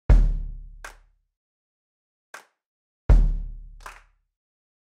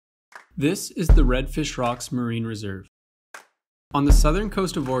This is the Redfish Rocks Marine Reserve. On the southern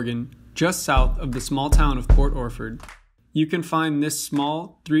coast of Oregon, just south of the small town of Port Orford, you can find this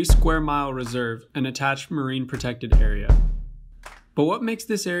small 3-square-mile reserve and attached marine protected area. But what makes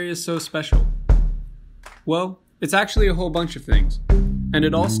this area so special? Well, it's actually a whole bunch of things, and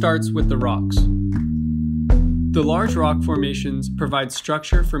it all starts with the rocks. The large rock formations provide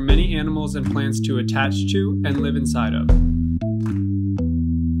structure for many animals and plants to attach to and live inside of.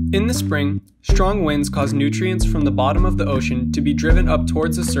 In the spring, strong winds cause nutrients from the bottom of the ocean to be driven up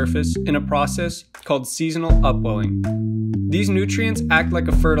towards the surface in a process called seasonal upwelling. These nutrients act like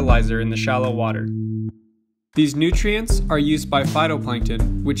a fertilizer in the shallow water. These nutrients are used by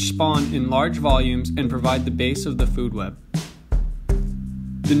phytoplankton, which spawn in large volumes and provide the base of the food web.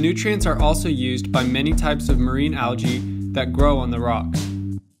 The nutrients are also used by many types of marine algae that grow on the rocks.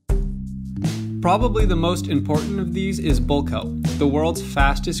 Probably the most important of these is bulkhelp, the world's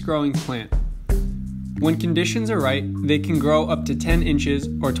fastest growing plant. When conditions are right, they can grow up to 10 inches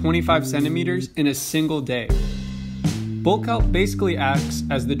or 25 centimeters in a single day. Bulkhelp basically acts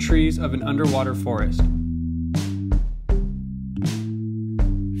as the trees of an underwater forest.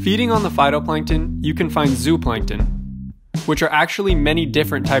 Feeding on the phytoplankton, you can find zooplankton, which are actually many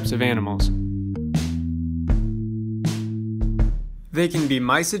different types of animals. They can be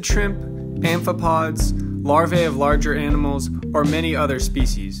mysid shrimp, amphipods, larvae of larger animals, or many other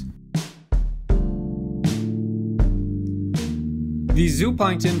species. These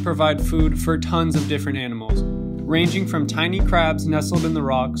zooplankton provide food for tons of different animals, ranging from tiny crabs nestled in the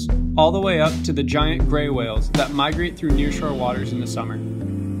rocks, all the way up to the giant gray whales that migrate through nearshore waters in the summer.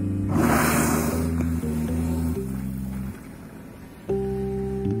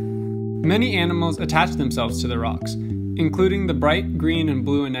 Many animals attach themselves to the rocks, including the bright green and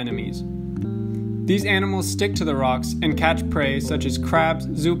blue anemones. These animals stick to the rocks and catch prey such as crabs,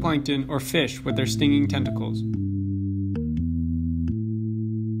 zooplankton, or fish with their stinging tentacles.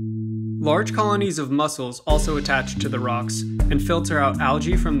 Large colonies of mussels also attach to the rocks and filter out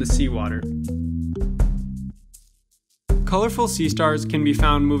algae from the seawater. Colorful sea stars can be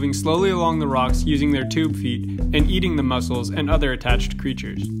found moving slowly along the rocks using their tube feet and eating the mussels and other attached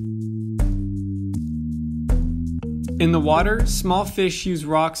creatures. In the water, small fish use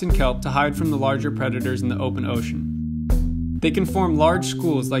rocks and kelp to hide from the larger predators in the open ocean. They can form large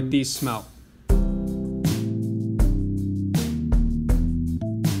schools like these smelt.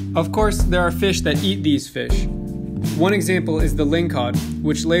 Of course, there are fish that eat these fish. One example is the lingcod,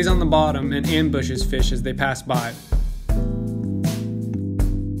 which lays on the bottom and ambushes fish as they pass by.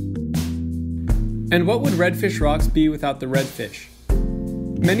 And what would Redfish Rocks be without the redfish?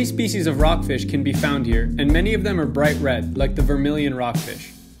 Many species of rockfish can be found here, and many of them are bright red, like the vermilion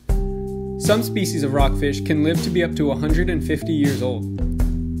rockfish. Some species of rockfish can live to be up to 150 years old.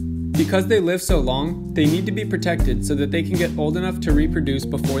 Because they live so long, they need to be protected so that they can get old enough to reproduce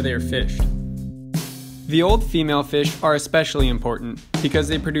before they are fished. The old female fish are especially important because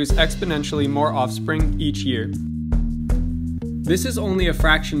they produce exponentially more offspring each year. This is only a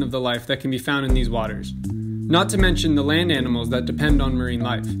fraction of the life that can be found in these waters. Not to mention the land animals that depend on marine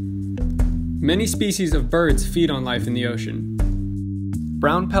life. Many species of birds feed on life in the ocean.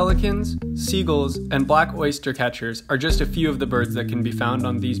 Brown pelicans, seagulls, and black oyster catchers are just a few of the birds that can be found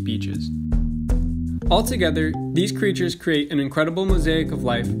on these beaches. Altogether, these creatures create an incredible mosaic of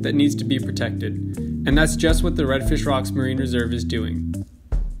life that needs to be protected, and that's just what the Redfish Rocks Marine Reserve is doing.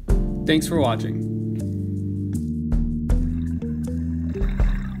 Thanks for watching.